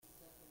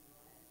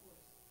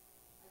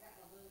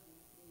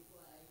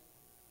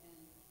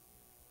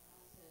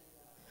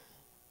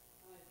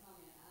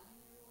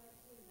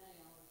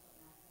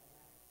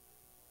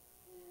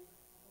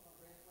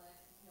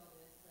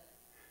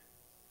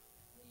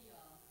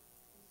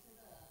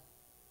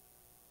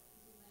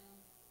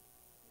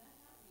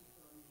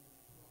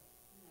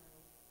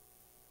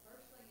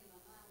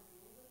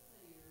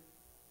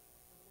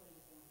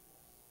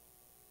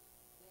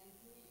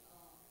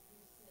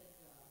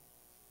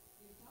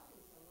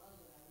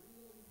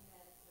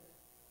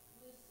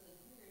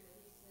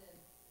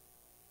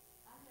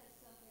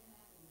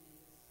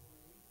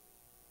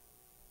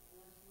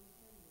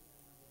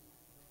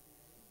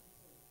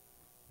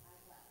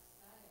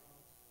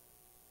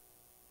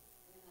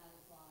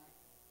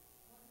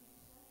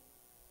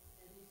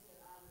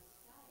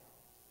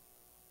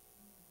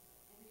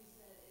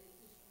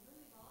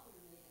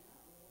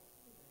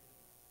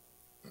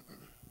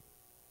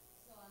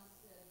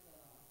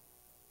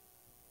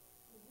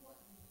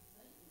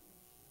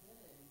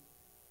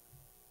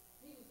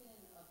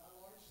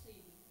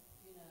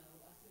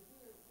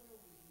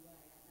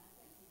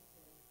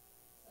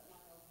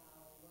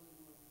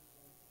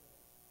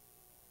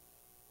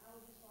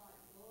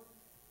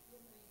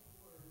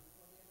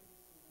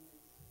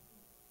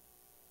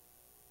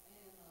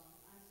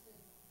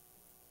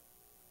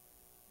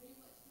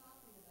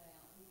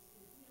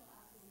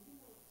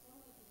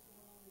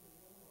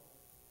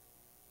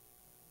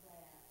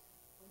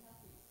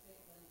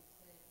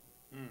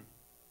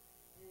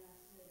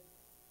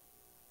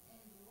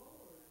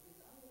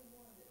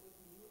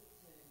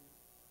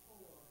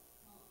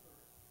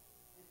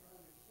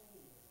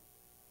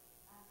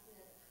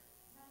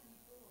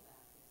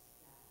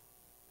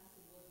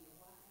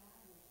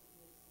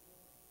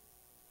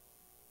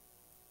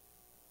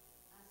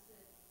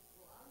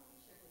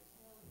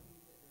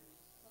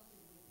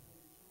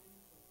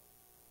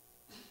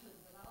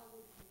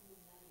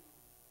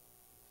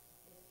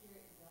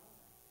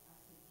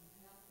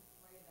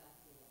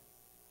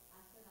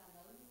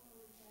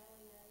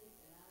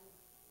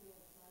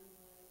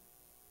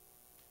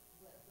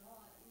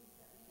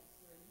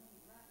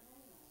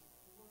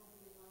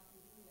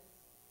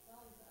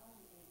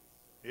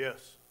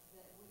Yes.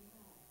 that we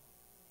have.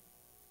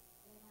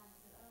 And I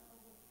said, I don't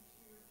know what your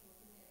spiritual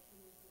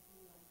connection is with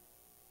him,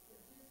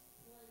 but just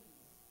please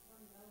turn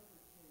it over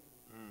to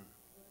him. Mm.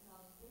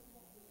 Because we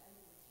won't be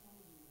able to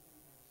change anything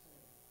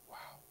ourselves.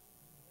 Wow.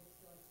 It's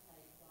going to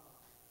take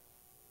God.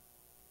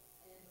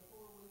 And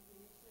before we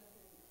finished up,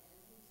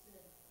 and he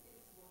said, it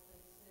was more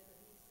things said, but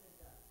he said,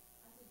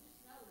 I said,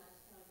 just know, and I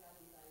just kind of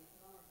got in Dave's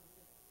arms, I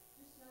said,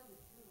 just know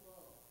that your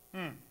love,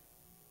 Mm.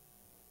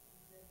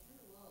 that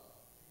your love,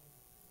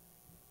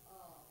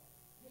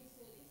 he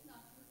said, it's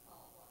not your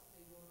fault what's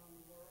been going on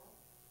in the world.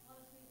 A lot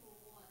of people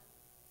want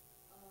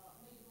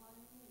me to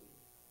blame you.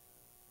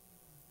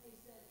 He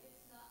said,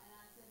 it's not, and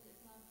I said, it's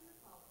not your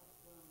fault what's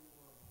going on in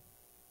the world.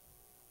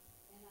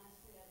 And I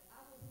said, I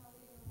was not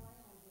even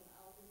around when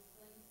all these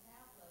things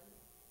happened.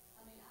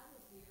 I mean, I was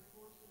here, of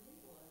course, when he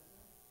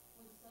wasn't,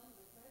 when some of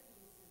the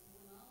prejudices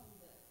went on,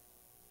 but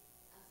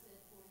I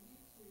said, for you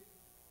to,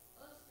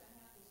 us to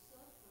have to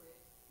suffer it,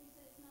 he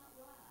said, it's not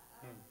right.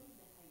 I don't need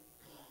to hate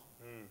you.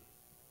 Mm.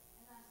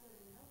 And I said,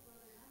 no,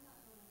 brother, I'm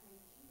not going to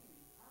hate you.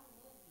 I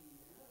love you,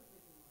 and other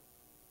people love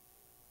you.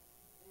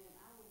 And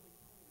I will be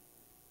part of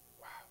you.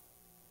 Wow.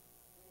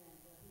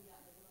 And he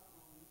got me to my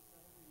arms, so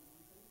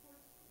hands. And of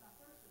course, my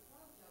first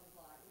approach, I was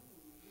like,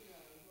 you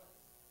know,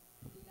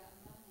 he got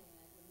in my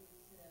hand, and he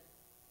said,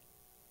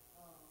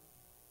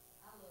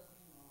 I love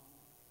you, Mama.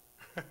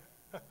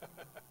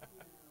 You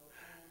know,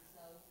 and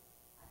so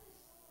I just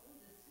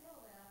wanted to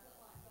tell that. I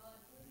felt like God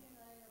put him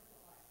there. I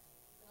felt like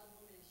God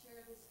wanted to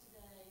share this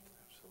today.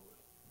 Absolutely.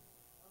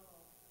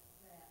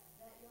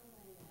 That young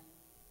man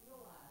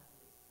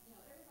realizes, you know,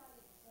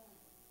 everybody's the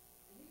same.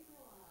 And he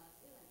realized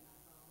it ain't my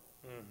fault.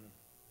 Mm-hmm.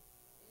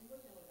 And we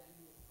know it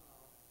ain't his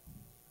fault.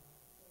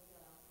 So we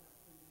got all kinds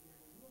of things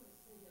together. And we want to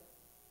see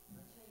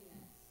a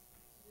chance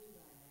to do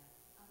that.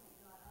 I think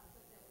God, I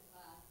think that was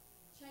my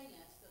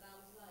chance that I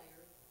was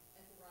there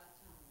at the right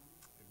time.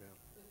 Amen.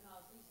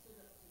 Because he stood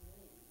up to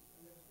me,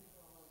 and there were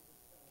people all over the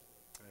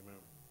stage.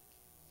 Amen.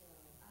 So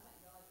I thank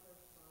God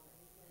first of all that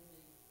he gave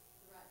me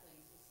the right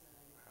things to say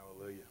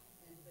Hallelujah.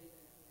 and to be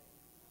there for that.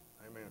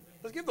 Amen.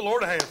 Let's give the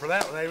Lord a hand for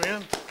that one.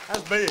 Amen.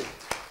 That's big.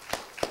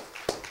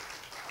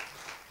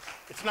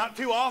 It's not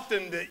too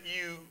often that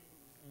you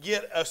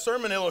get a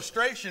sermon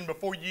illustration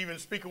before you even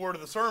speak a word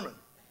of the sermon.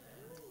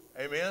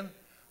 Amen.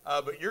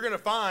 But you're going to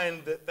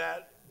find that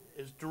that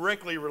is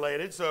directly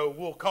related. So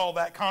we'll call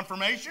that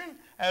confirmation,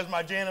 as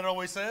my Janet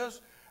always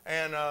says.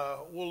 And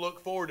we'll look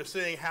forward to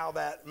seeing how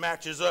that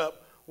matches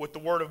up with the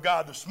Word of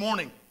God this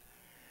morning.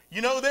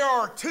 You know, there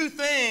are two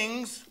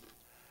things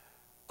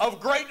of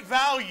great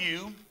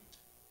value,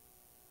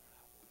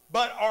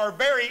 but are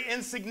very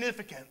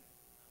insignificant.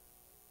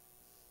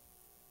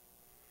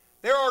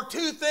 There are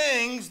two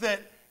things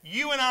that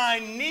you and I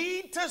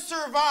need to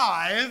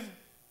survive,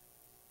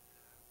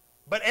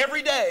 but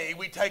every day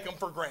we take them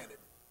for granted.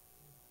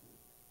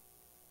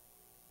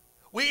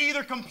 We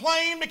either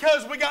complain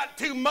because we got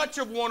too much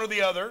of one or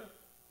the other,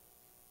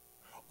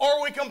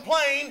 or we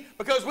complain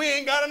because we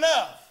ain't got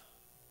enough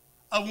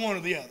of one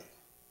or the other.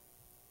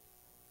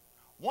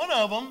 One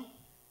of them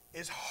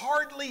is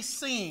hardly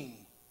seen.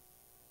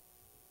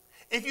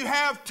 If you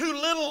have too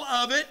little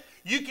of it,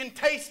 you can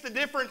taste the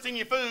difference in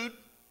your food.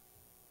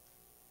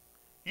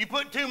 You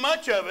put too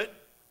much of it,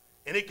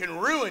 and it can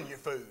ruin your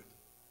food.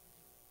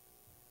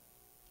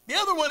 The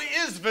other one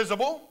is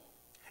visible.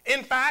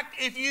 In fact,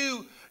 if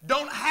you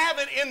don't have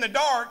it in the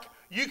dark,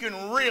 you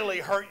can really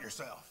hurt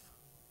yourself.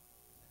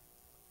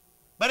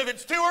 But if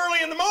it's too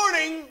early in the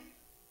morning,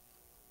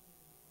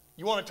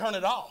 you want to turn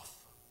it off.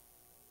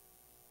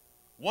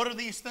 What are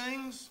these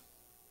things?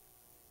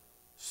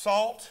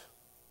 Salt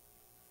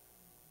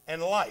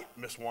and light,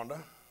 Miss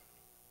Wanda.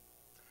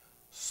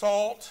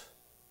 Salt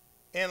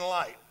and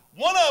light.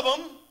 One of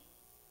them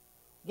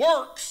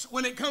works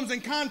when it comes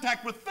in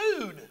contact with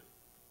food.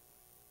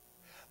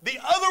 The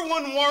other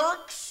one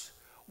works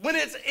when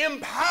it's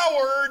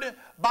empowered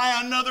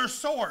by another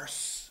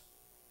source.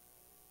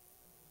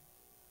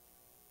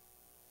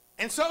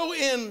 And so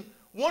in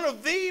one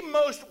of the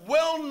most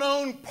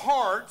well-known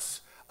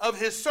parts of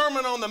his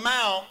Sermon on the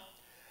Mount,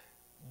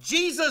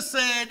 Jesus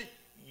said,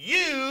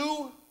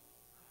 "You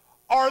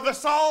are the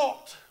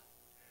salt.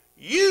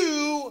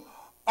 You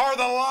are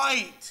the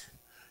light.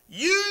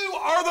 You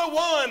are the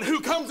one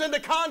who comes into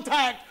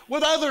contact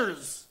with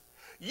others.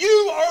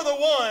 You are the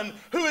one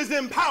who is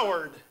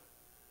empowered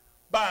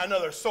by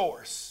another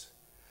source."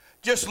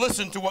 Just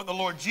listen to what the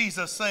Lord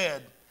Jesus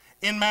said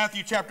in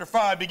Matthew chapter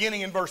 5,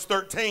 beginning in verse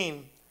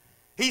 13.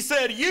 He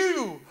said,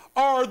 "You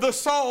are the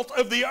salt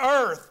of the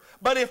earth,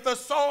 but if the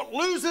salt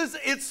loses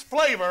its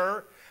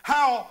flavor,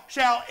 how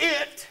shall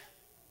it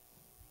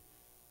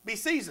be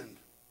seasoned?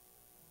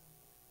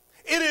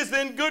 It is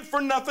then good for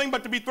nothing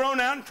but to be thrown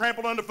out and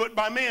trampled underfoot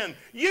by men.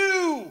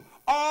 You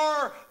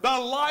are the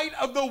light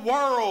of the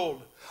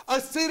world.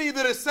 A city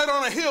that is set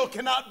on a hill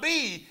cannot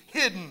be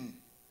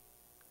hidden.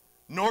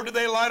 Nor do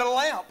they light a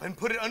lamp and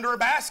put it under a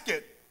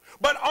basket,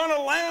 but on a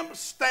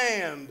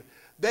lampstand,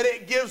 that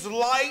it gives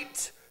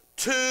light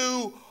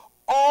to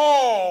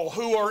all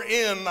who are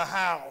in the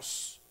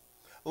house.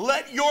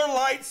 Let your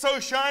light so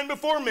shine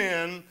before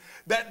men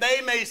that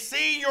they may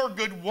see your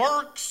good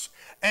works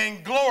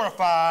and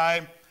glorify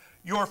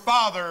your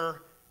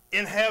Father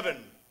in heaven.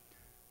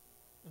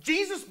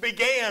 Jesus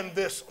began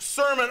this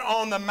Sermon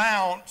on the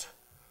Mount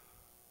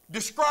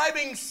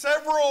describing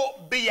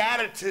several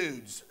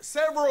beatitudes,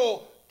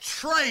 several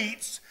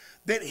traits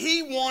that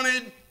he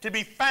wanted to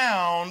be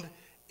found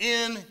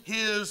in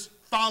his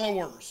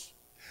followers.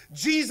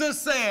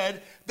 Jesus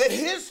said that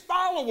his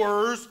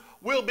followers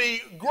will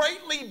be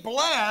greatly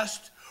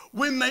blessed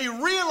when they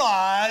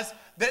realize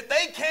that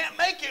they can't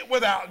make it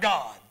without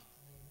God.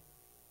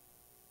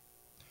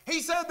 He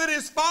said that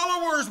his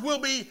followers will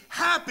be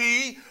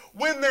happy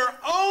when their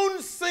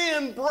own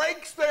sin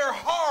breaks their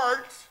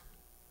heart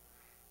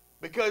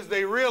because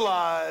they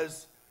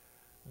realize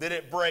that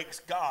it breaks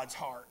God's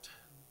heart.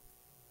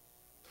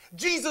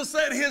 Jesus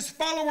said his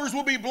followers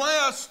will be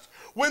blessed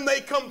when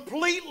they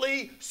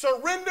completely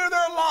surrender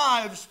their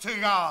lives to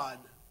God,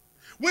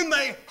 when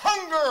they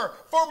hunger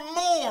for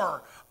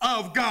more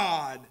of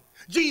God.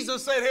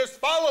 Jesus said his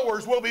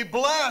followers will be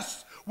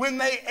blessed when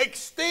they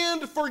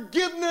extend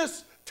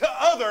forgiveness to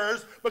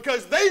others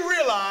because they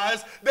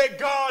realize that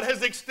God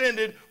has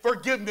extended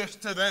forgiveness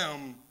to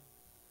them.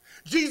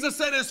 Jesus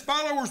said his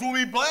followers will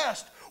be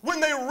blessed when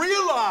they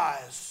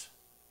realize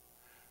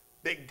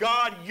that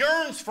God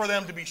yearns for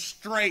them to be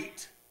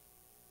straight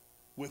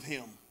with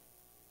him.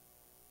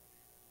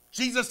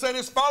 Jesus said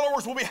his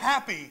followers will be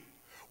happy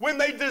when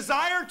they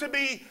desire to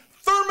be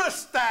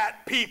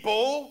thermostat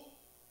people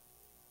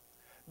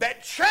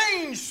that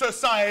change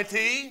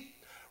society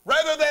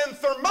rather than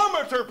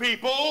thermometer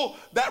people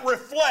that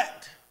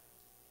reflect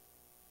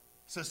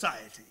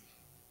society.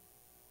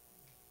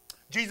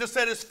 Jesus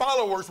said his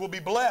followers will be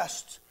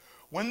blessed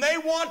when they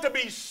want to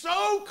be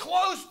so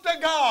close to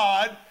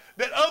God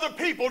that other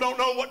people don't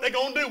know what they're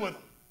going to do with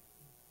them.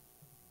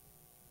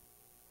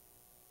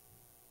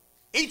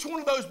 Each one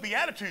of those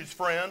Beatitudes,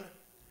 friend,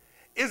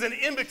 is an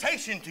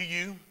invitation to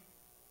you.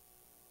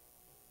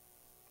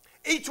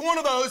 Each one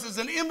of those is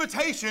an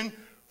invitation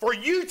for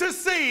you to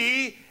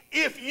see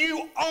if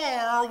you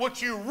are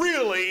what you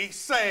really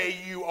say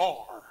you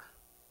are.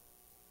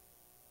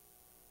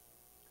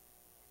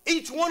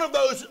 Each one of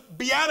those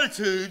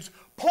Beatitudes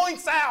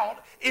points out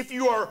if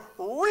you are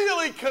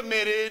really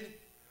committed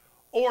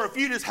or if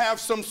you just have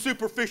some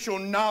superficial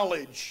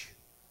knowledge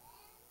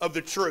of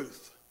the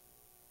truth.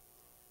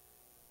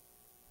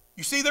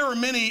 You see, there were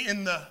many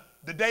in the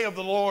day of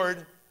the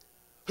Lord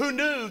who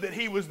knew that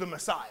he was the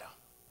Messiah.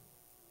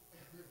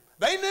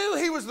 They knew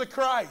he was the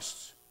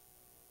Christ,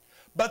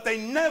 but they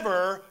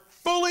never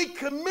fully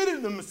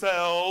committed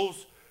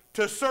themselves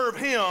to serve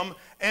him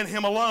and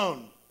him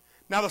alone.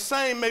 Now, the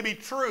same may be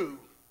true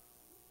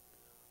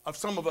of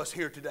some of us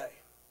here today.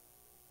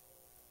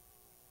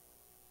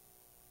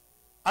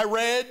 I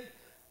read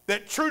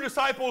that true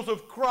disciples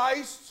of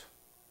Christ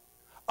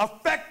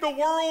affect the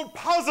world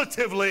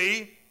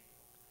positively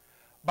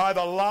by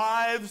the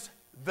lives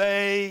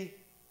they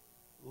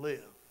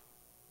live.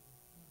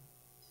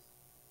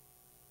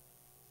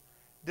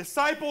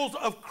 Disciples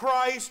of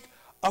Christ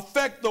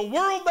affect the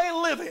world they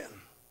live in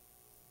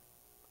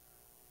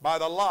by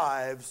the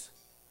lives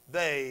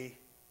they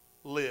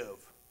live.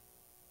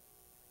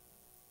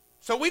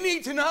 So we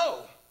need to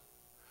know,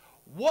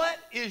 what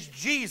is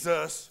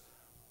Jesus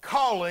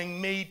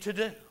calling me to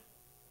do?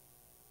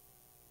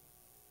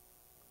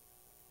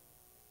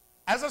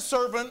 As a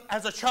servant,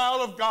 as a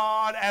child of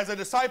God, as a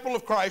disciple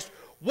of Christ,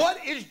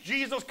 what is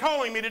Jesus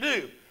calling me to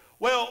do?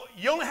 Well,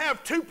 you only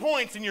have 2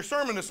 points in your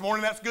sermon this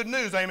morning. That's good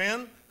news,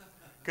 amen?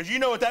 Because you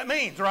know what that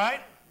means,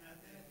 right?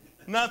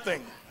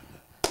 Nothing.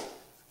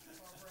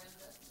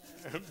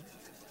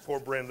 Poor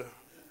Brenda.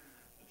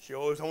 She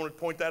always wanted to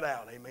point that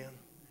out, amen?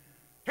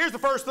 Here's the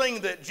first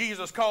thing that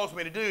Jesus calls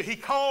me to do. He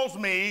calls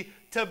me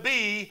to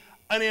be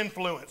an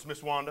influence,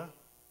 Miss Wanda.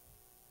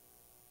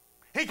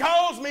 He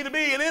calls me to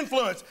be an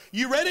influence.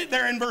 You read it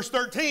there in verse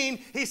 13.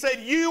 He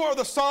said, you are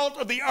the salt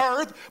of the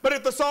earth, but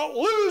if the salt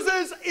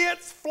loses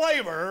its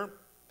flavor,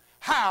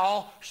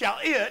 how shall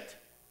it,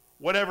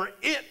 whatever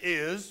it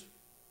is,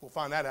 we'll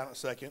find that out in a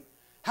second,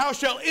 how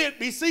shall it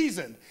be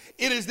seasoned?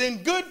 It is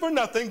then good for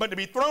nothing but to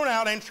be thrown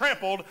out and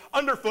trampled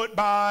underfoot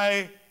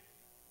by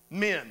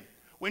men.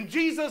 When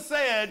Jesus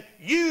said,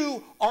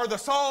 you are the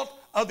salt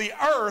of the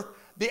earth,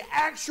 the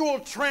actual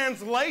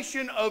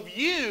translation of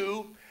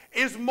you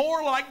is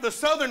more like the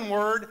southern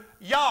word,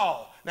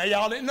 y'all. Now,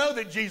 y'all didn't know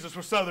that Jesus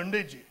was southern,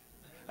 did you?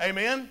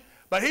 Amen?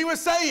 But he was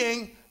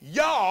saying,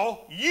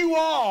 y'all, you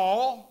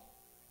all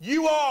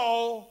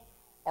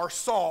are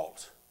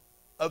salt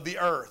of the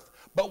earth.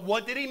 But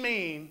what did he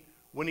mean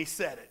when he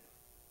said it?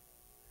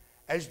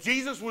 As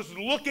Jesus was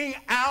looking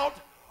out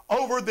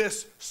over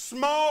this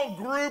small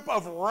group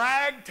of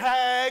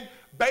ragtag,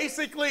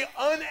 basically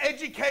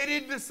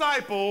uneducated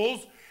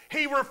disciples,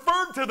 he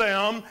referred to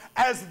them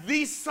as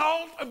the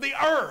salt of the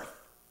earth.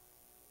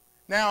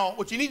 Now,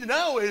 what you need to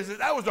know is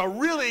that was a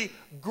really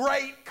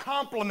great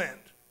compliment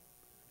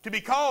to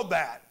be called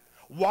that.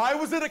 Why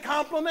was it a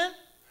compliment?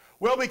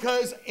 Well,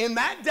 because in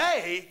that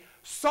day,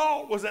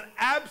 Salt was an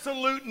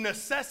absolute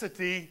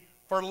necessity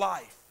for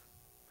life.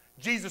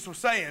 Jesus was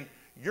saying,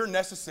 you're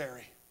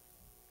necessary.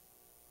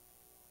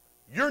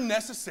 You're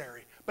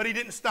necessary. But he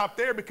didn't stop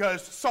there,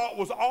 because salt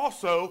was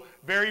also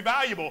very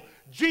valuable.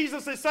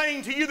 Jesus is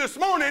saying to you this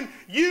morning,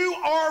 you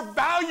are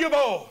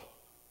valuable.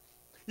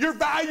 You're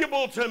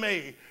valuable to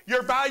me.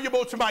 You're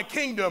valuable to my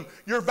kingdom.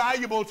 You're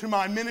valuable to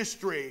my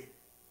ministry.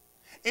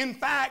 In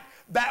fact,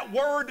 that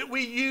word that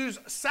we use,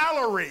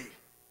 salary,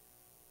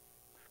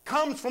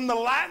 comes from the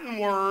Latin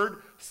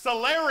word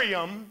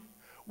salarium,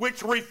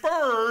 which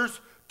refers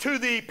to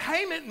the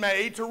payment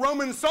made to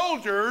Roman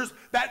soldiers,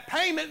 that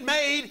payment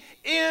made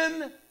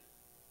in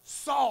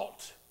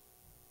salt.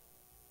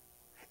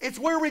 It's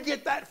where we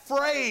get that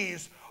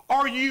phrase,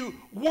 are you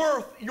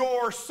worth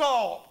your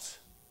salt?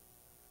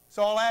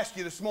 So I'll ask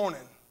you this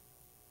morning,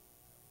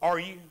 are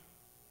you?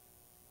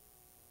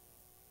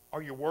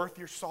 Are you worth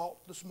your salt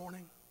this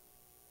morning?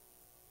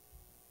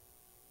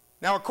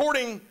 Now,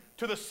 according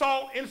to the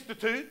Salt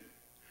Institute,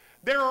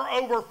 there are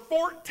over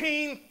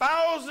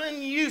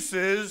 14,000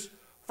 uses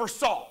for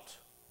salt.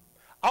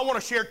 I want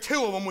to share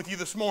two of them with you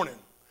this morning.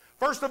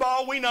 First of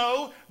all, we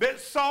know that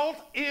salt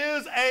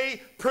is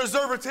a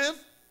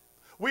preservative.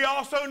 We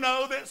also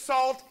know that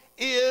salt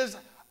is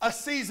a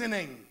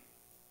seasoning.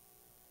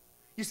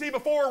 You see,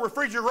 before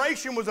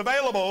refrigeration was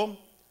available,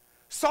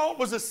 salt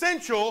was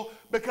essential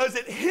because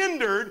it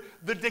hindered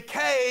the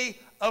decay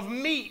of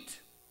meat.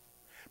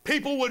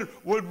 People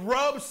would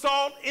rub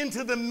salt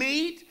into the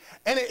meat,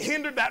 and it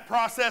hindered that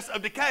process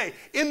of decay.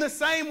 In the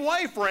same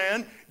way,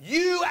 friend,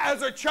 you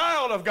as a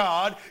child of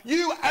God,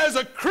 you as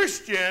a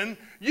Christian,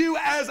 you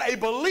as a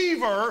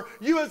believer,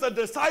 you as a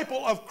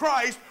disciple of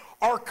Christ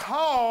are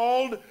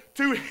called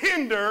to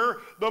hinder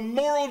the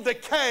moral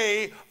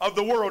decay of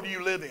the world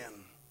you live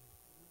in.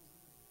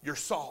 You're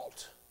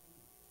salt.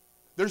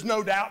 There's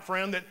no doubt,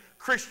 friend, that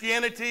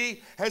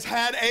Christianity has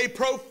had a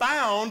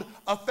profound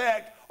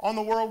effect on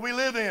the world we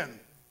live in.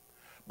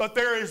 But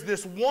there is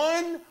this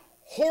one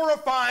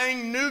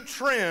horrifying new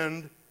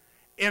trend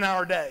in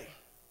our day.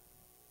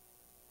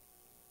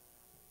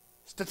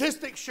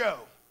 Statistics show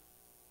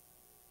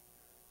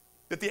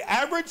that the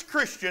average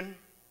Christian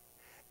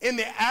in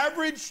the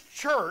average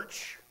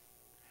church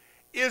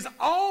is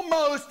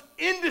almost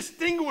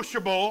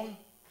indistinguishable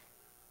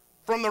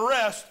from the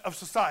rest of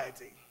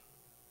society.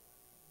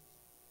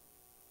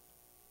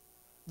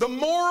 The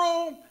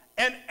moral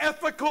and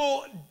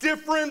ethical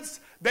difference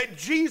that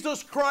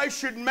Jesus Christ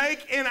should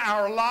make in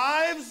our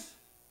lives,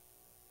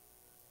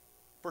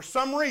 for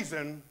some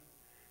reason,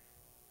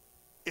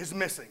 is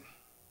missing.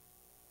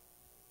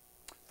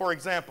 For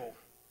example,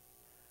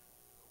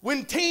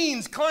 when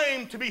teens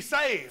claim to be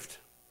saved,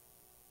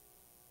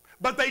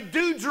 but they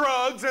do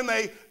drugs and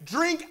they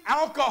drink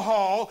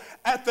alcohol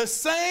at the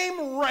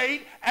same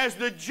rate as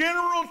the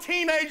general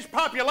teenage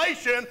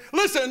population,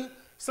 listen,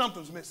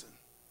 something's missing.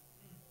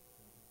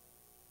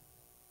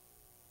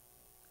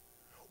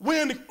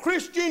 When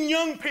Christian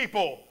young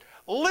people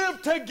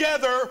live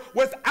together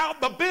without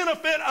the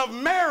benefit of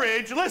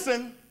marriage,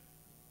 listen,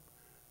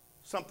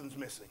 something's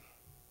missing.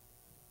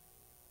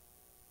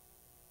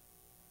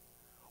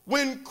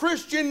 When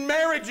Christian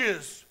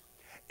marriages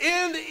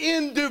end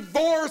in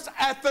divorce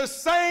at the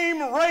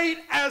same rate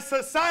as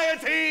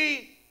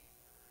society,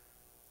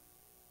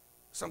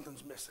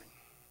 something's missing.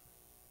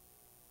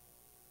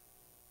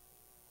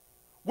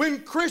 When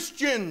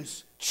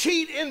Christians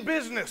cheat in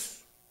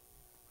business,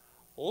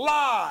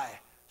 lie,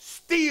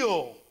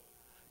 steal,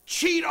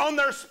 cheat on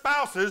their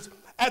spouses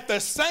at the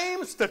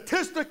same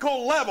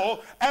statistical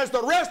level as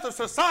the rest of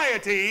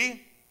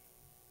society,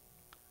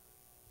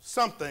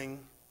 something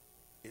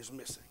is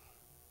missing.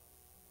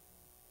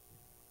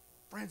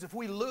 Friends, if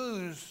we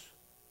lose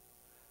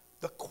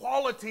the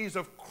qualities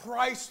of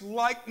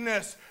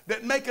Christ-likeness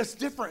that make us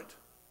different,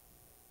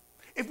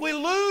 if we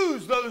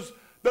lose those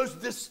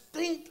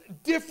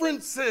distinct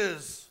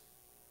differences,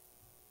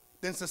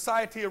 then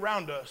society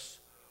around us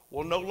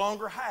will no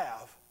longer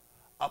have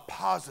a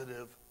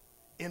positive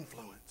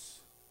influence.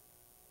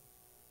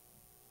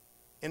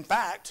 In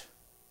fact,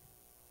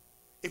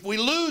 if we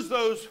lose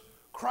those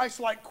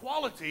Christ-like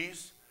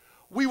qualities,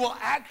 we will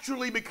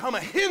actually become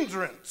a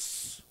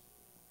hindrance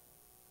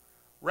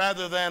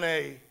rather than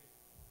a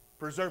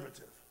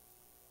preservative.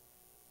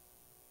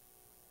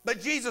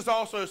 But Jesus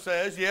also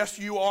says, yes,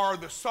 you are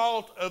the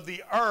salt of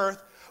the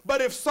earth,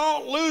 but if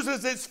salt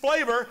loses its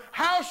flavor,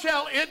 how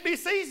shall it be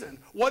seasoned?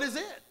 What is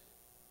it?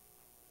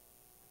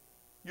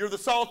 You're the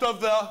salt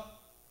of the earth.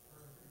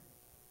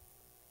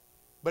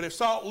 But if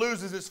salt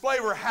loses its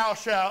flavor, how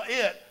shall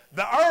it,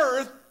 the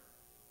earth,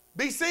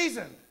 be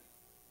seasoned?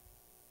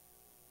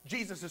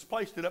 Jesus has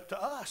placed it up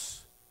to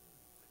us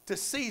to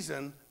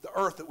season the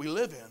earth that we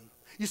live in.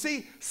 You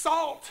see,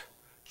 salt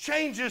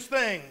changes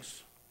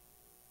things.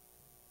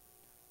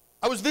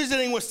 I was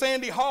visiting with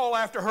Sandy Hall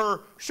after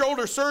her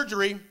shoulder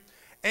surgery,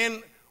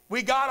 and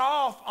we got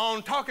off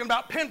on talking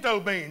about pinto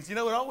beans. You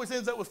know, it always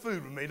ends up with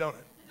food with me, don't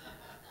it?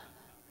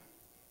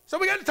 So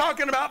we got to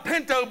talking about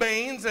pinto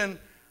beans, and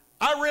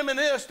I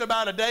reminisced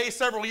about a day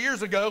several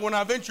years ago when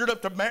I ventured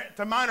up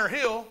to Minor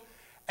Hill,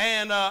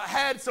 and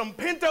had some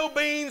pinto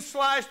beans,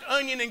 sliced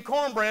onion, and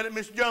cornbread at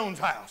Miss Jones'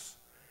 house.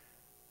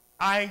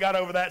 I ain't got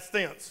over that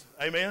since.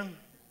 Amen?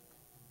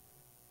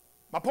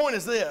 My point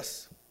is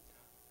this.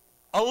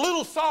 A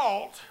little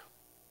salt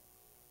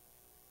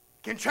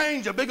can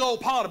change a big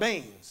old pot of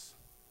beans.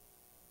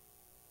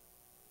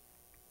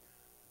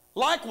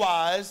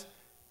 Likewise,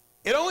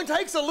 it only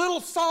takes a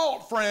little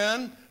salt,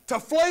 friend, to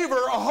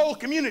flavor a whole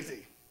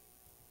community.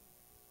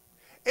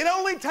 It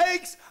only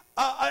takes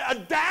a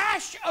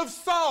dash of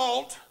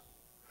salt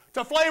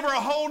to flavor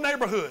a whole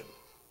neighborhood.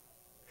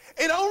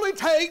 It only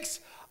takes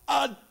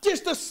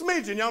just a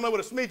smidgen. Y'all know what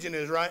a smidgen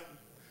is, right?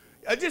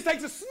 It just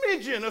takes a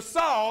smidgen of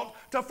salt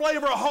to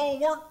flavor a whole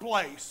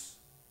workplace.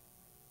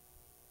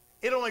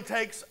 It only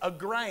takes a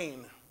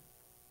grain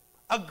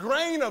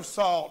of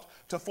salt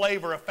to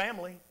flavor a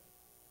family.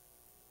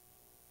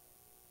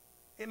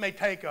 It may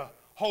take a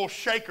whole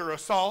shaker of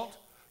salt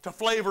to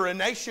flavor a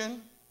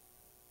nation.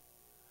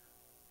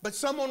 But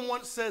someone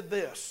once said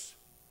this: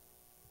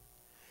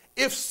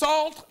 if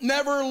salt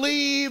never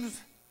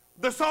leaves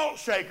the salt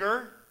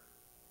shaker,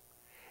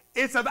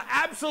 it's of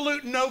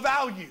absolute no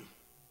value.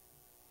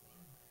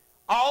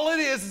 All it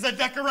is a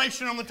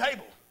decoration on the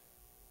table.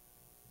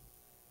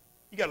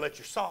 You got to let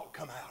your salt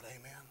come out,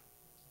 amen.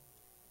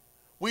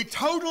 We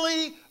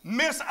totally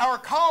miss our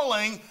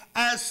calling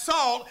as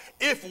salt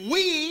if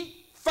we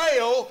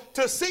fail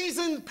to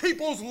season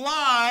people's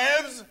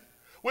lives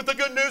with the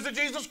good news of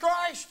Jesus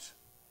Christ.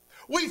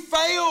 We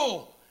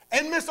fail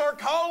and miss our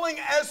calling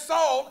as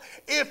salt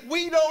if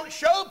we don't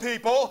show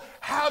people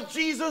how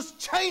Jesus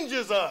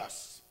changes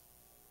us.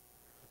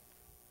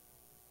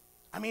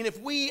 I mean,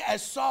 if we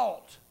as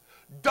salt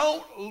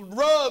don't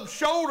rub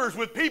shoulders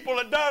with people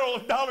at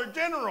Dollar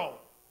General,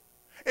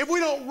 if we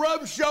don't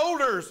rub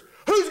shoulders,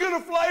 who's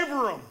going to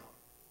flavor them?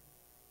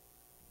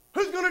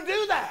 Who's going to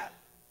do that?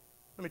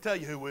 Let me tell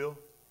you who will.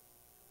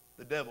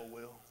 The devil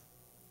will.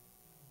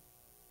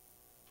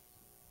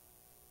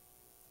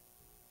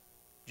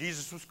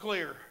 Jesus was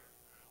clear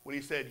when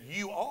he said,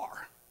 you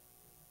are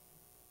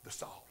the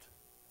salt.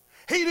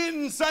 He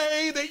didn't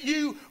say that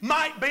you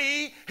might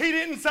be. He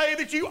didn't say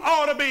that you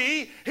ought to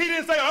be. He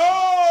didn't say,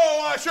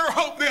 oh, I sure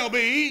hope they'll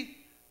be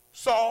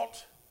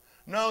salt.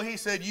 No, he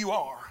said, you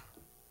are.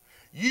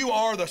 You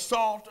are the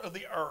salt of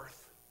the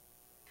earth.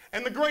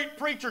 And the great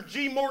preacher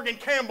G. Morgan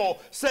Campbell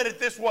said it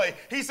this way.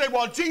 He said,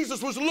 while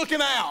Jesus was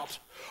looking out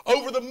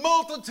over the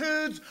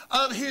multitudes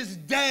of his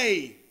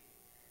day,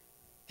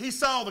 he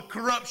saw the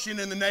corruption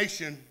in the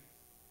nation.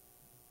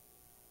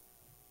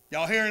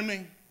 Y'all hearing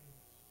me?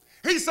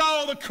 He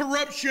saw the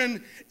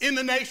corruption in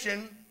the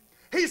nation.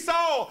 He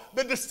saw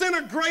the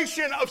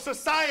disintegration of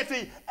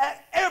society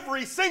at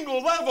every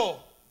single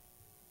level.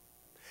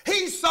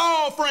 He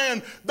saw,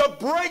 friend, the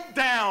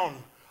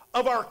breakdown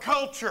of our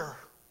culture.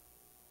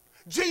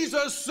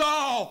 Jesus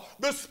saw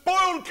the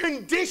spoiled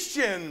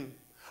condition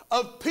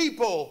of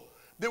people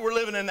that were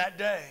living in that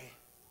day.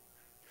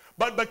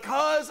 But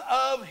because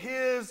of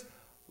his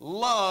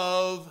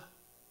love,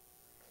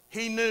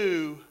 he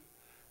knew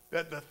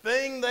that the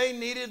thing they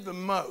needed the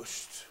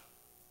most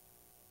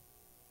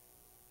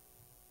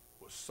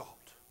was salt.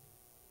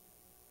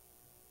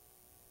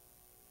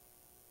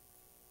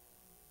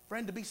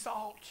 Friend, to be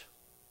salt,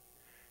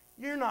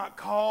 you're not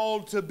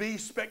called to be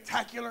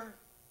spectacular.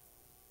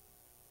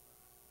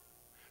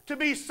 To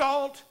be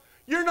salt,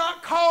 you're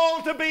not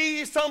called to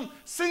be some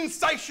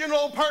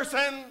sensational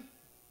person.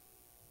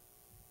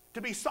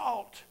 To be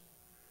salt,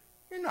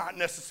 you're not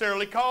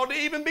necessarily called to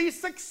even be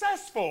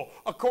successful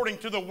according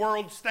to the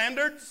world's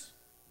standards.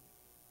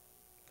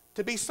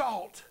 To be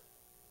salt,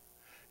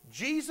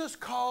 Jesus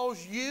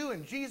calls you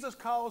and Jesus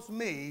calls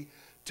me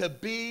to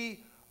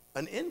be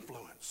an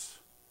influence.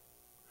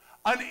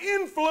 An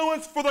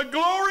influence for the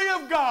glory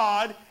of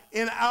God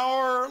in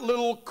our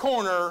little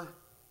corner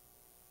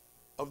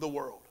of the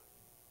world.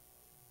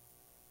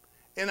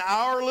 In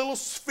our little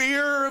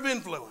sphere of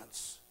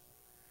influence,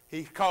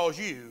 he calls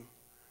you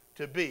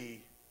to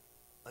be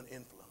an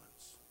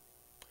influence.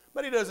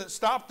 But he doesn't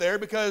stop there,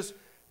 because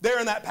there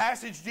in that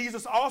passage,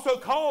 Jesus also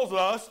calls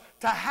us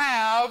to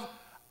have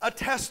a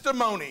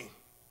testimony.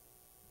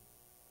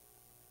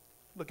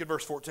 Look at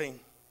verse 14.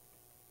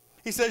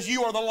 He says,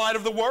 you are the light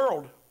of the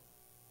world.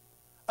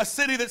 A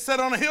city that's set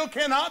on a hill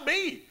cannot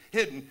be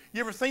hidden.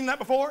 You ever seen that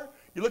before?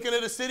 You're looking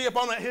at a city up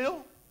on that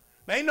hill?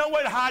 There ain't no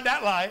way to hide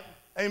that light.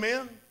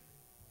 Amen?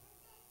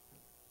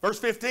 Verse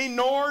 15,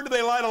 nor do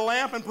they light a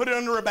lamp and put it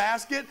under a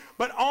basket,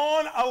 but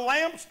on a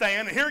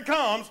lampstand, and here it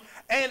comes,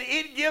 and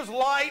it gives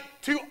light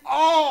to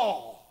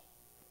all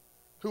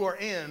who are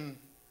in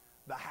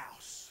the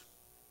house.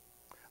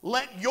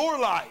 Let your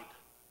light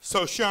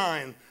so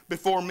shine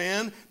before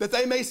men that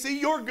they may see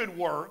your good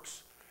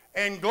works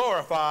and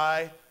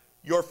glorify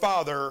your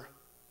Father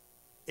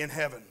in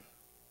heaven.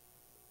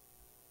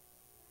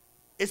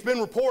 It's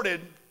been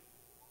reported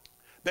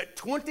that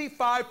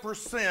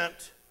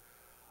 25%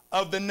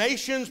 of the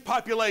nation's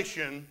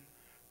population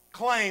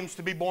claims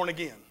to be born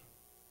again.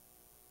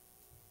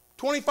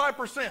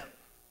 25%.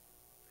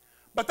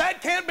 But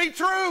that can't be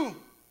true.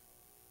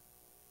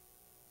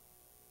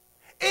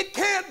 It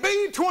can't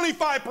be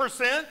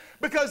 25%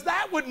 because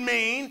that would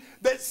mean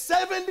that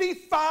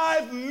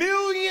 75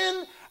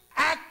 million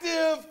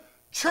active,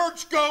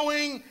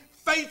 church-going,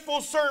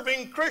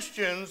 faithful-serving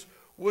Christians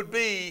would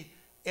be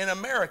in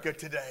America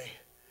today.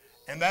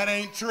 And that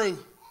ain't true.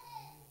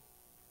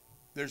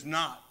 There's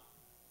not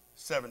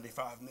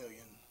 75 million.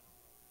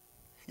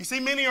 You see,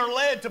 many are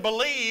led to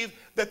believe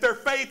that their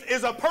faith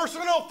is a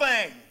personal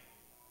thing.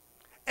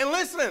 And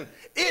listen,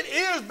 it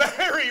is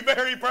very,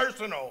 very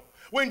personal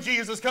when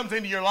Jesus comes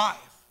into your life.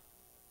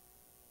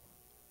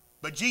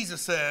 But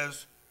Jesus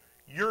says,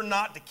 you're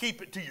not to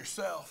keep it to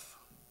yourself.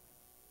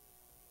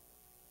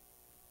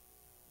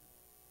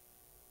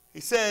 He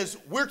says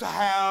we're to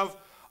have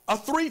a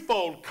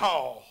threefold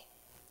call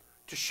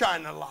to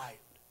shine the light.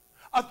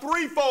 A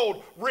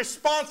threefold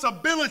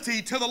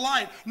responsibility to the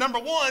light. Number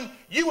one,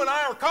 you and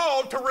I are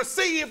called to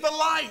receive the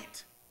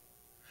light.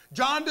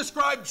 John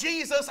described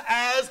Jesus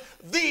as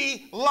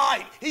the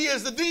light. He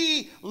is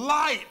the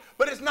light.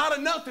 But it's not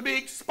enough to be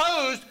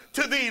exposed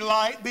to the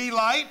light.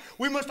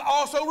 We must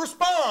also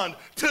respond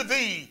to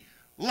the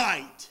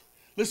light.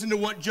 Listen to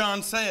what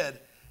John said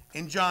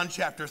in John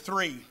chapter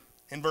 3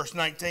 in verse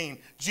 19.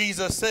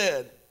 Jesus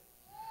said,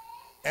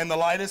 and the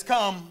light has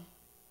come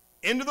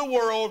into the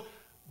world,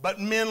 but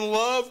men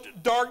loved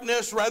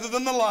darkness rather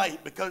than the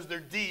light because their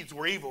deeds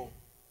were evil.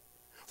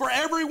 For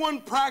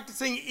everyone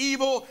practicing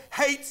evil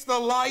hates the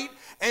light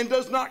and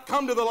does not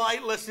come to the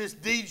light lest his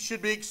deeds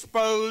should be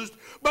exposed.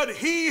 But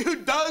he who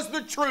does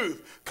the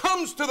truth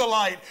comes to the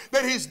light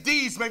that his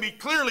deeds may be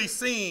clearly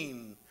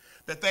seen,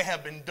 that they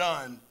have been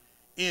done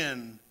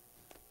in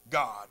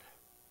God.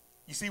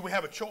 You see, we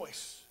have a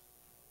choice.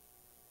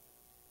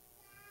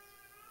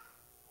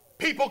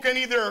 People can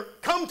either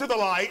come to the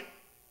light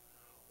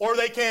or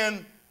they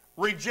can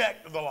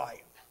reject the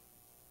light.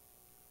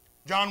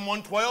 John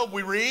 1:12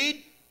 we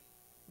read,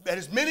 that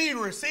as many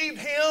who received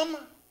him,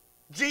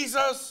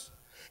 Jesus,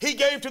 he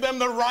gave to them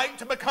the right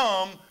to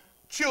become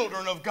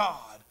children of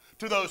God,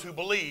 to those who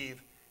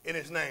believe in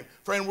his name.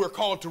 Friend, we're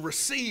called to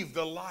receive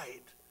the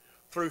light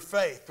through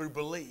faith, through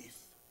belief.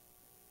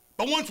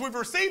 But once we've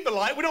received the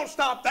light, we don't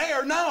stop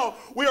there. No,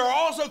 we are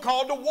also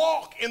called to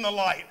walk in the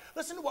light.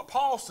 Listen to what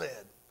Paul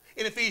said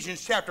in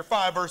Ephesians chapter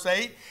 5, verse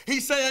 8.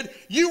 He said,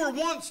 you were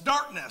once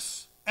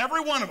darkness,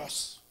 every one of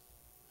us.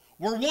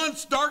 Were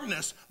once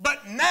darkness,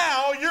 but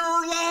now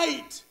you're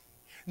light.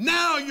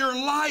 Now you're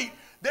light.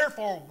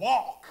 Therefore,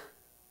 walk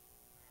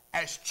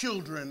as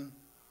children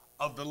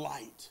of the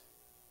light.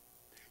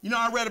 You know,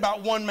 I read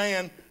about one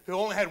man who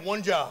only had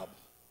one job.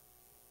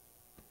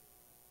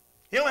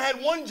 He only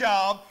had one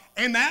job,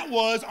 and that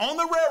was on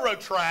the railroad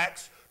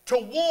tracks to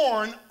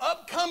warn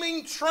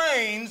upcoming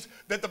trains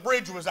that the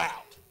bridge was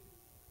out.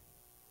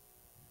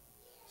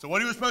 So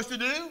what he was supposed to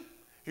do?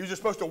 He was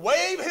just supposed to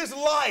wave his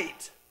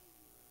light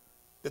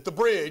that the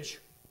bridge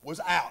was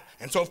out.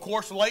 And so, of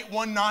course, late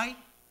one night,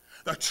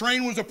 the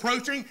train was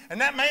approaching, and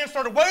that man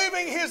started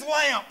waving his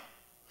lamp.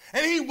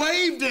 And he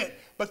waved it,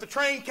 but the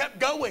train kept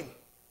going.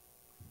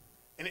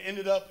 And it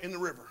ended up in the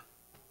river.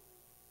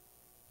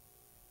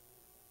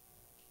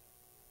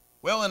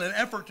 Well, in an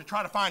effort to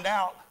try to find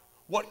out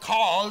what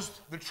caused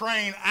the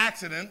train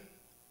accident,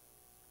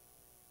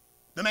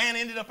 the man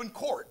ended up in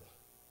court.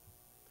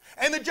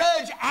 And the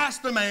judge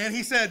asked the man,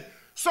 he said,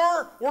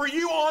 sir, were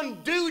you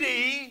on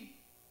duty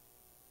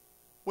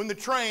when the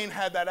train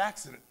had that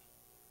accident?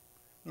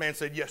 The man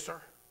said, yes,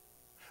 sir.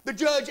 The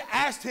judge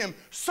asked him,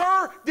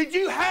 sir, did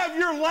you have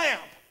your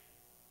lamp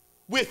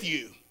with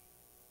you?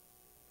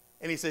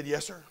 And he said,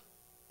 yes, sir.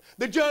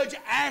 The judge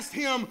asked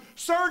him,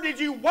 sir, did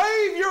you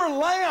wave your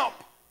lamp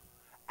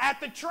at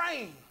the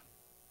train?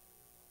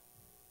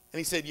 And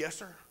he said, yes,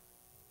 sir.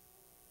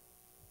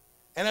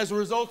 And as a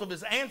result of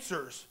his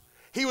answers,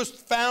 he was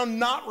found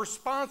not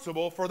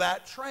responsible for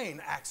that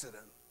train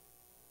accident.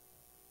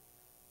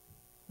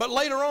 But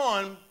later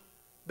on,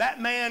 that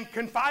man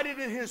confided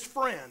in his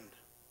friend.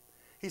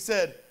 He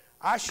said,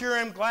 I sure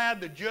am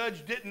glad the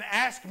judge didn't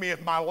ask me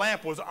if my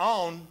lamp was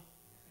on.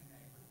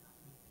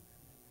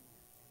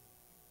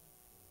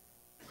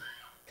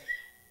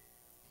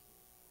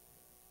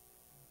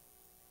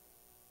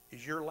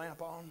 Is your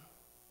lamp on?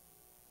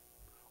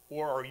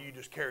 Or are you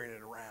just carrying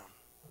it around?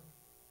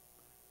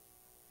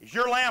 Is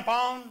your lamp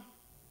on?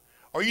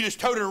 Or are you just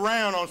toting it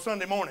around on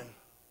Sunday morning?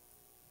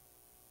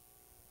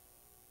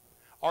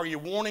 Are you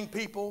warning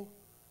people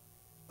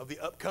of the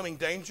upcoming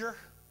danger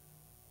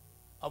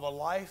of a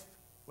life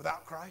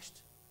without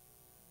Christ?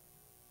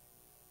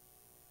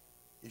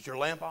 Is your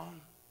lamp on?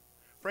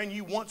 Friend,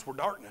 you once were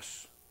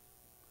darkness,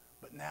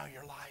 but now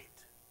you're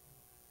light.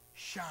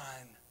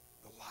 Shine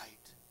the light.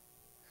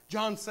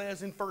 John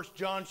says in 1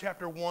 John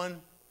chapter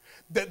 1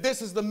 that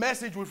this is the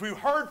message which we've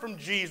heard from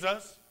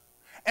Jesus,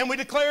 and we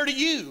declare to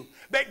you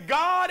that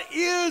God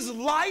is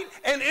light,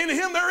 and in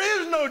him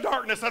there is no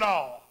darkness at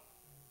all.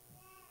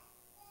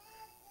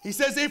 He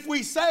says if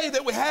we say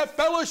that we have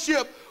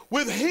fellowship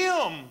with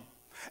him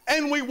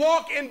and we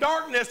walk in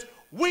darkness,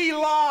 we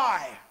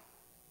lie.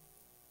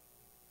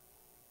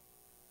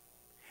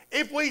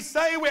 If we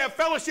say we have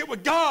fellowship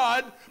with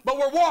God, but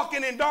we're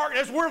walking in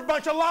darkness, we're a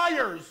bunch of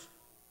liars.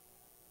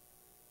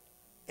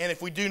 And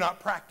if we do not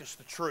practice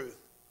the truth.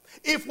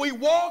 If we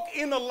walk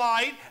in the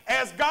light,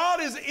 as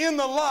God is in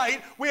the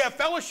light, we have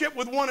fellowship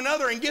with one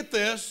another. And get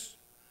this,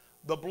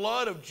 the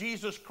blood of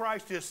Jesus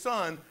Christ, his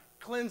Son,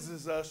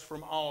 cleanses us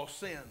from all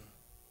sin.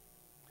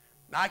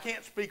 Now, I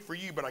can't speak for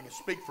you, but I can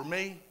speak for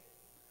me.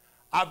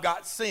 I've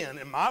got sin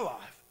in my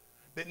life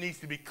that needs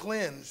to be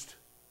cleansed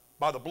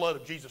by the blood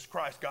of Jesus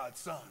Christ, God's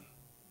Son.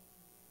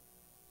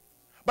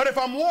 But if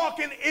I'm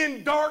walking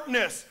in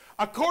darkness,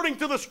 according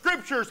to the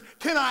Scriptures,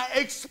 can I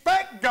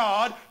expect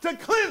God to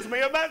cleanse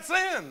me of that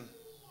sin?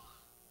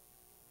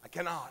 I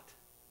cannot,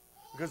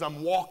 because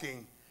I'm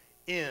walking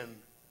in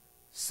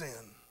sin.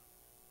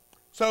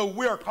 So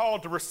we are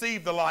called to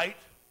receive the light,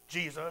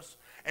 Jesus,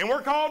 and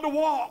we're called to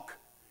walk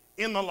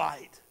in the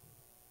light.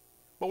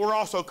 But we're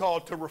also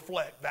called to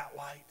reflect that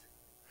light.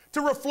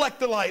 To reflect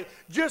the light.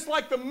 Just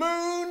like the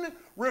moon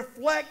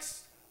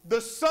reflects the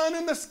sun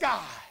in the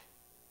sky,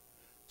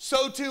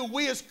 so too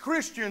we as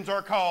Christians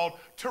are called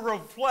to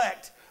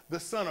reflect the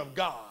Son of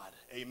God.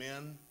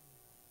 Amen.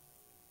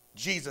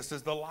 Jesus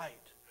is the light.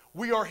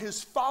 We are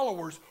his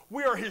followers.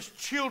 We are his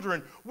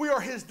children. We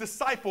are his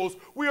disciples.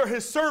 We are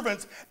his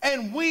servants.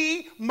 And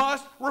we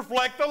must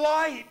reflect the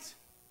light.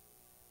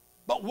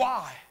 But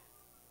why?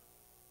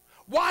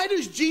 Why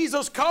does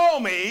Jesus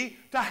call me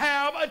to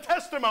have a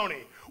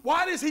testimony?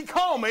 Why does he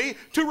call me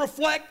to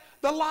reflect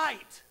the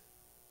light?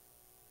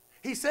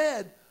 He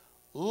said,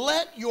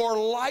 let your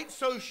light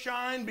so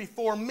shine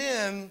before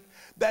men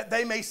that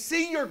they may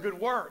see your good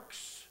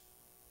works.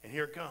 And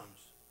here it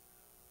comes.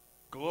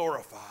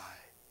 Glorify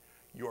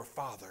your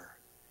Father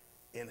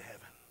in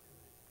heaven.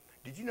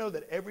 Did you know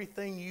that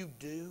everything you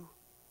do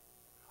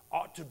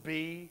ought to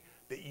be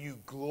that you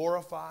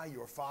glorify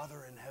your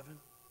Father in heaven?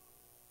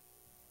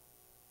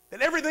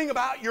 That everything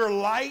about your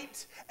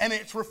light and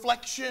its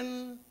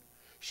reflection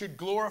should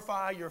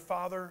glorify your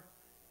Father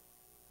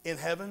in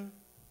heaven?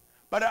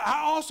 But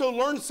I also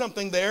learned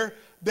something there,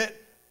 that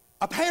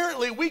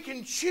apparently we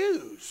can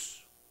choose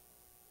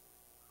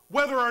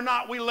whether or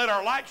not we let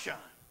our light shine.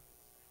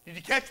 Did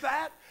you catch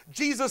that?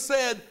 Jesus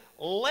said,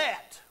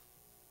 let.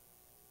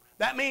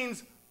 That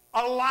means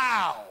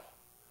allow,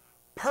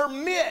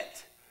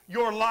 permit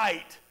your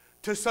light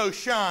to so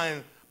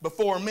shine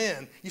before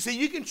men. You see,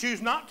 you can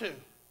choose not to.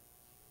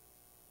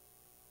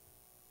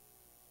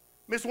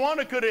 Miss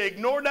Wanda could have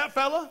ignored that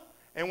fella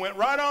and went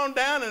right on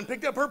down and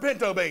picked up her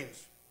pinto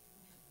beans.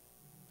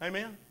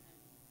 Amen?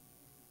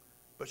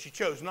 But she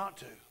chose not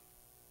to.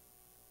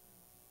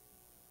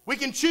 We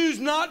can choose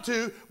not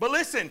to, but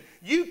listen,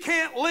 you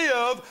can't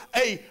live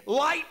a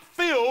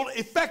light-filled,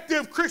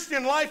 effective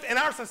Christian life in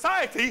our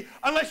society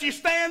unless you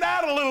stand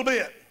out a little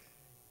bit.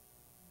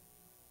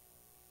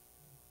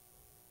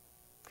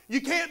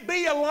 You can't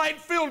be a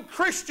light-filled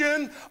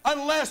Christian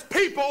unless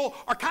people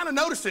are kind of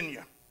noticing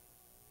you.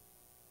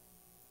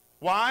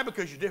 Why?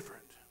 Because you're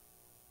different.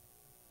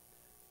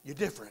 You're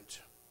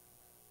different.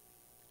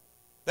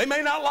 They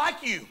may not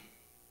like you.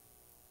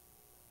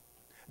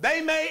 They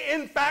may,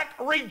 in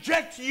fact,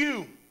 reject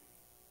you.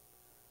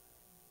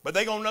 But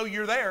they're going to know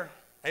you're there.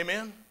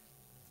 Amen?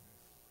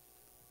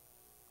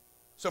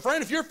 So,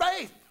 friend, if your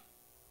faith,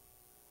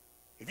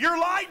 if your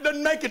light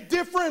doesn't make a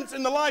difference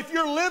in the life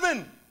you're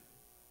living,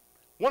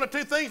 one of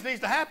two things needs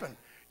to happen.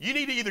 You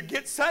need to either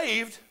get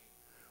saved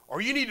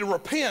or you need to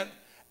repent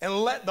and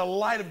let the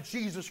light of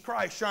Jesus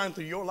Christ shine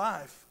through your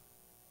life.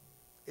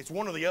 It's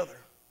one or the other.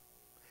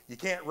 You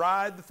can't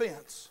ride the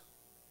fence.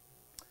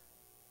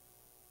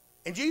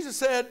 And Jesus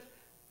said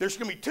there's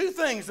going to be two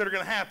things that are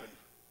going to happen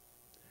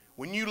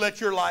when you let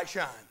your light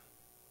shine.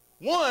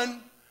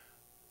 One,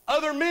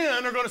 other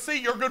men are going to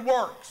see your good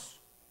works.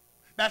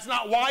 That's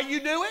not why you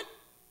do it,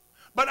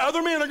 but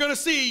other men are going to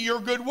see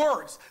your good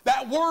works.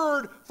 That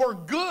word for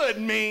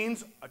good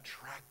means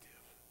attractive.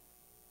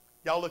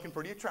 Y'all looking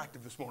pretty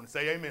attractive this morning.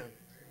 Say amen.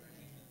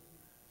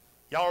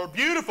 Y'all are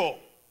beautiful.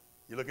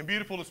 You're looking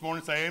beautiful this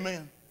morning. Say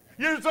amen.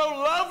 You're so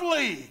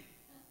lovely.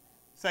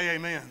 Say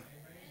amen.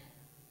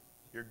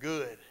 You're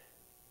good.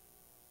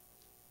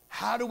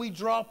 How do we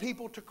draw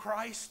people to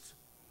Christ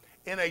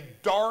in a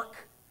dark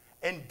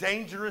and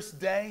dangerous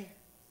day?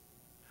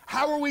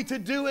 How are we to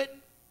do it?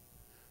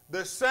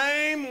 The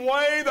same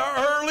way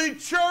the early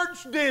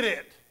church did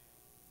it.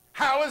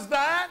 How is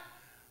that?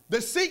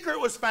 The secret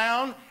was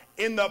found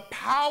in the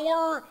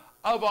power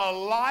of a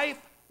life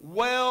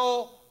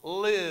well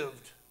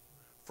lived.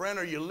 Friend,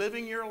 are you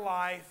living your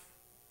life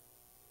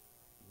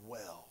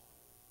well?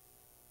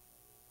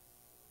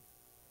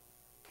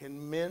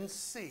 Can men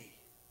see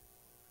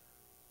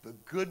the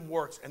good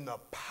works and the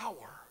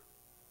power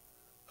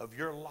of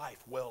your life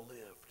well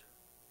lived?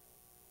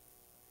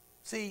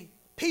 See,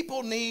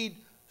 people need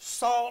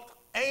salt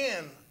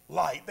and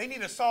light. They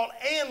need a salt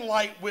and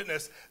light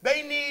witness.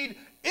 They need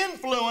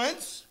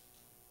influence,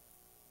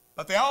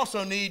 but they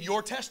also need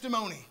your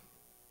testimony.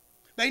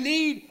 They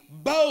need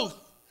both.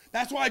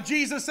 That's why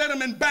Jesus said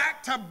them in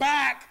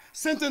back-to-back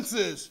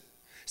sentences.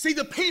 See,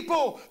 the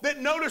people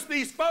that noticed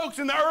these folks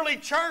in the early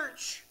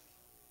church,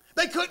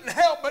 They couldn't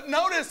help but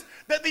notice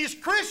that these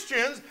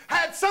Christians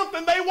had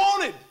something they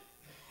wanted.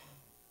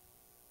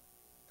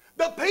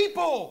 The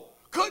people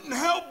couldn't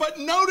help but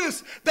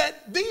notice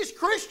that these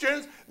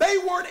Christians, they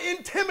weren't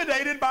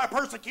intimidated by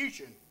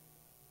persecution.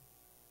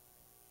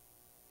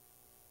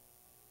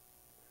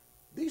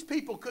 These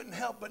people couldn't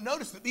help but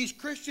notice that these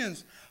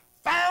Christians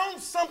found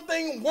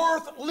something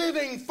worth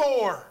living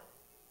for,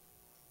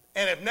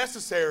 and if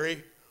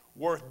necessary,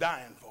 worth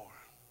dying for.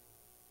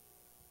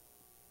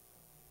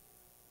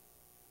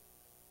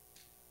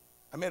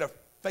 I made a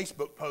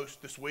Facebook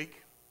post this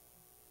week,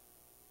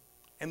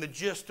 and the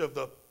gist of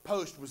the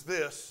post was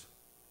this: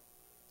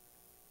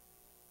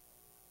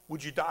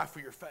 would you die for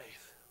your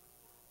faith?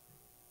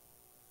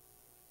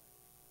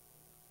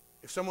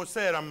 If someone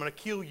said, I'm going to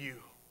kill you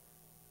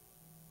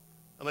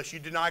unless you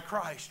deny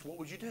Christ, what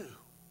would you do?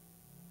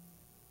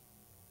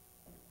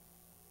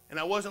 And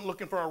I wasn't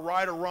looking for a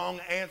right or wrong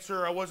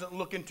answer. I wasn't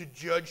looking to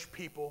judge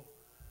people.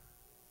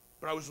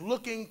 But I was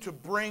looking to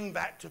bring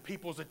that to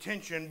people's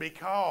attention,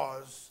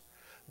 because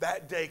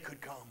that day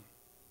could come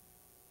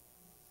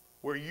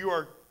where you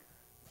are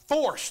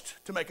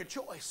forced to make a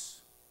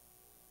choice.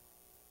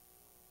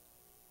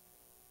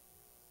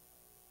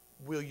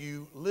 Will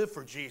you live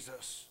for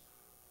Jesus,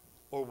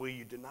 or will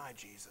you deny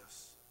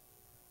Jesus?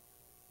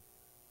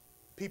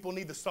 People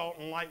need the salt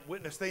and light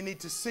witness. They need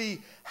to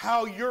see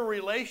how your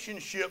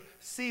relationship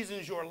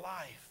seasons your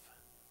life.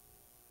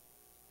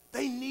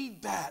 They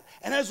need that.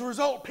 And as a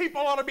result, people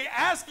ought to be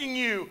asking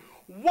you,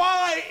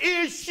 why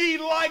is she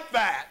like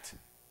that?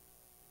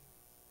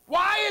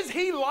 Why is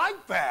he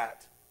like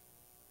that?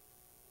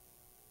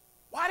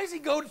 Why does he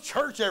go to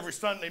church every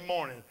Sunday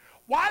morning?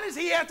 Why does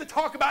he have to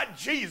talk about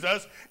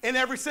Jesus in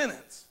every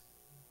sentence?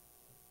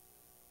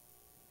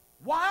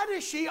 Why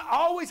does she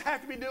always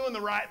have to be doing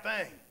the right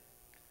thing?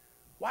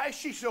 Why is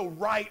she so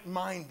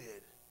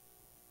right-minded?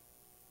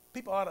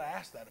 People ought to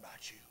ask that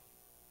about you.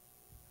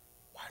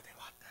 Why are they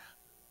like that?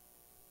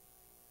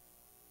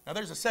 Now,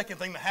 there's a second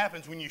thing that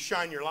happens when you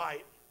shine your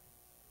light,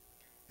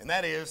 and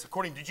that is,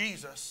 according to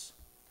Jesus,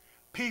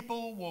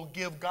 people will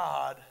give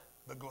God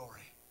the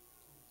glory.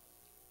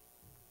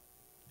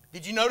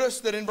 Did you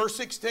notice that in verse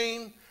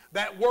 16,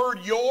 that word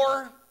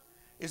your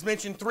is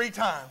mentioned 3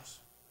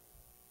 times?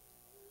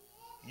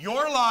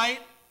 Your light,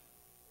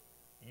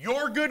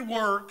 your good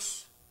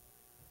works,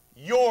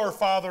 your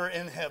Father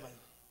in heaven.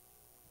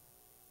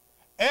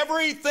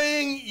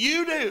 Everything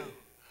you do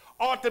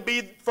ought to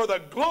be for the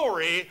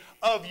glory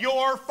of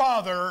your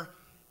Father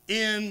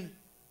in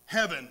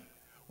heaven.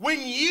 When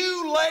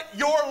you let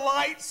your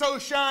light so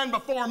shine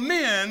before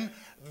men,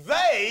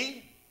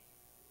 they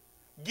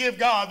give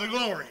God the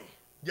glory.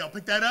 Y'all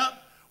pick that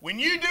up? When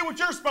you do what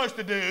you're supposed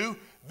to do,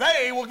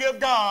 they will give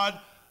God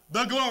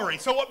the glory.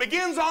 So what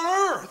begins on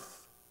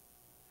earth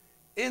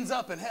ends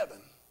up in heaven.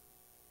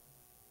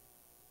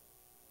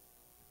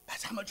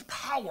 That's how much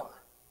power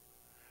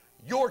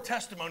your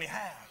testimony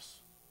has.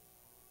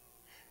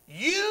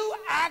 You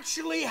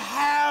actually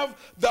have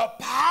the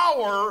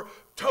power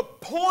to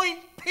point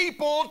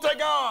people to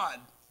God.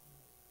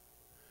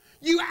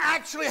 You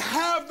actually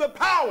have the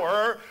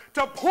power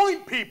to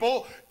point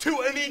people to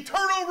an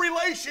eternal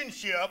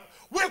relationship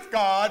with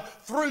God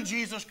through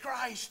Jesus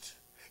Christ.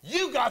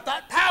 You got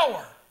that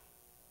power.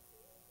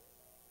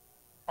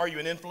 Are you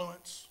an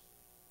influence?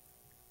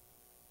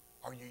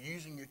 Are you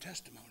using your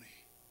testimony?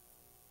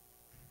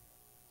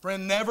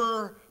 Friend,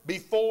 never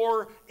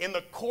before in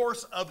the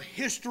course of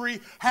history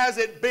has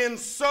it been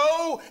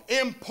so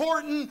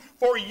important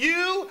for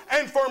you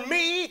and for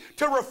me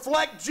to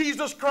reflect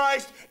Jesus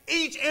Christ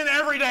each and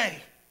every day.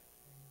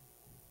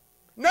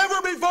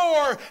 Never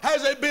before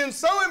has it been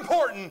so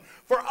important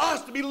for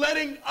us to be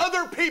letting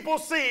other people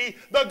see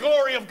the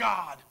glory of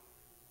God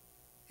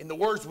in the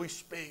words we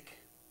speak,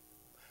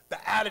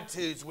 the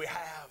attitudes we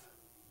have,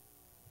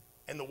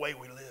 and the way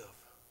we live.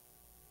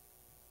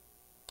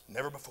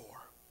 Never before.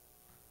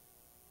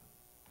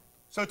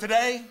 So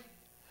today,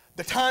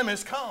 the time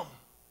has come.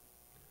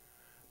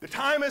 The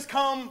time has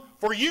come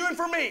for you and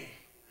for me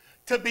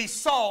to be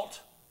salt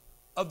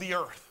of the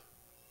earth.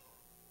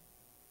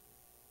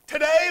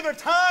 Today, the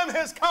time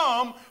has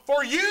come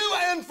for you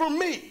and for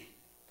me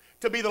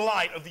to be the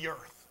light of the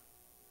earth.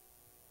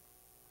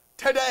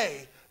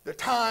 Today, the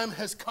time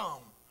has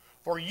come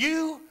for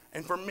you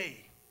and for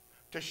me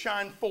to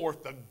shine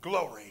forth the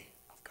glory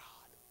of God.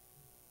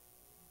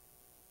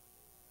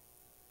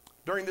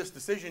 During this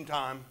decision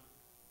time,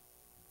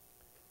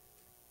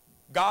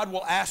 God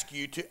will ask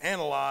you to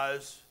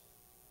analyze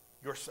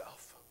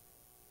yourself.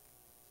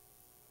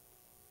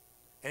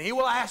 And He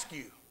will ask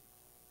you,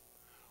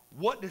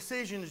 what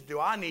decisions do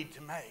I need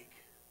to make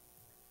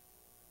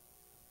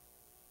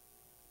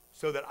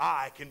so that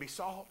I can be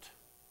salt,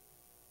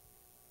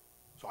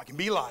 so I can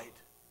be light,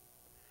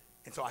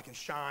 and so I can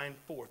shine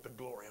forth the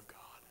glory of God?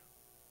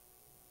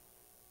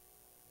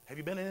 Have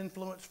you been an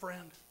influence,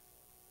 friend?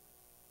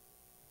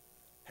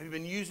 Have you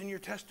been using your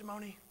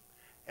testimony?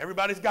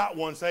 Everybody's got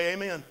one. Say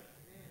amen.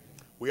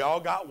 We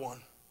all got one.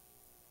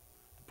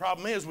 The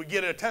problem is we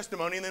get a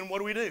testimony and then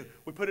what do?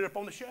 We put it up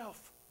on the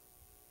shelf.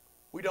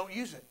 We don't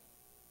use it.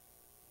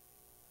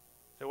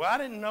 Say, well, I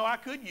didn't know I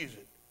could use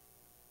it.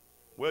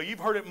 Well, you've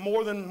heard it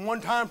more than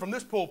one time from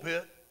this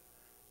pulpit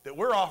that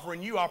we're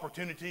offering you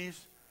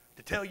opportunities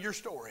to tell your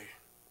story,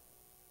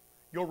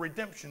 your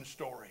redemption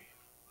story.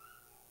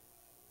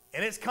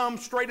 And it's come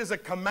straight as a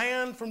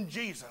command from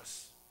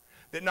Jesus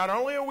that not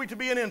only are we to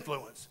be an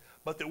influence,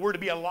 but that we're to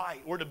be a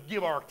light. We're to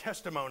give our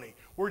testimony.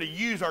 We're to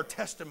use our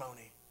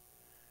testimony.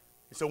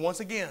 And so once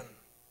again,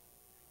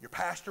 your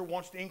pastor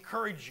wants to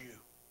encourage you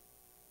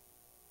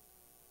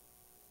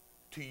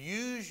to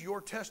use your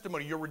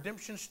testimony, your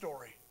redemption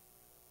story,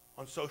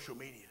 on social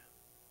media.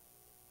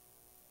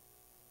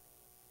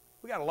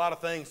 We got a lot of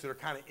things that are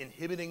kind of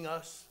inhibiting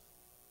us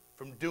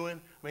from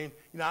doing. I mean,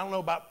 I don't know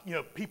about,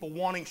 people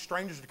wanting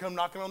strangers to come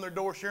knocking on their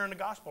door sharing the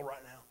gospel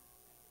right now.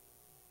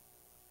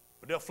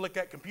 But they'll flick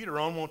that computer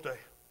on, won't they?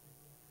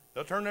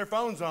 They'll turn their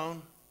phones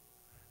on.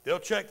 They'll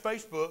check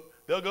Facebook.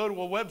 They'll go to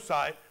a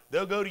website.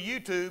 They'll go to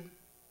YouTube.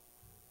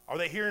 Are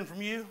they hearing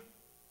from you?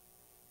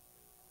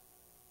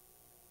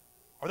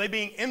 Are they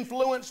being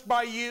influenced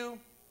by you?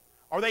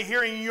 Are they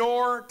hearing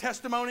your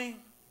testimony?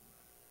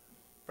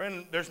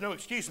 Friend, there's no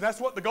excuse. And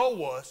that's what the goal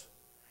was,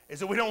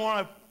 is that we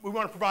want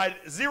to provide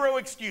zero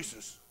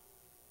excuses.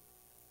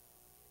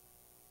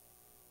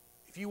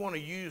 If you want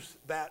to use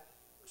that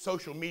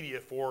social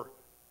media for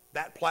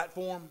that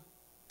platform,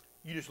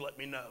 you just let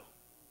me know,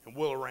 and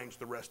we'll arrange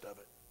the rest of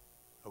it.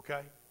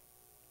 Okay?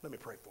 Let me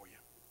pray for you.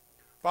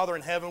 Father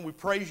in heaven, we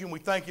praise you and we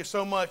thank you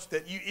so much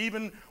that you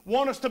even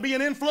want us to be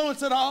an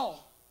influence at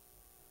all.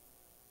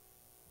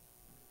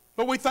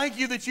 But we thank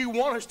you that you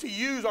want us to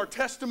use our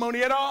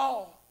testimony at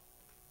all.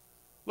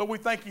 Lord, we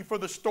thank you for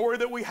the story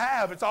that we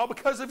have. It's all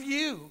because of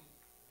you.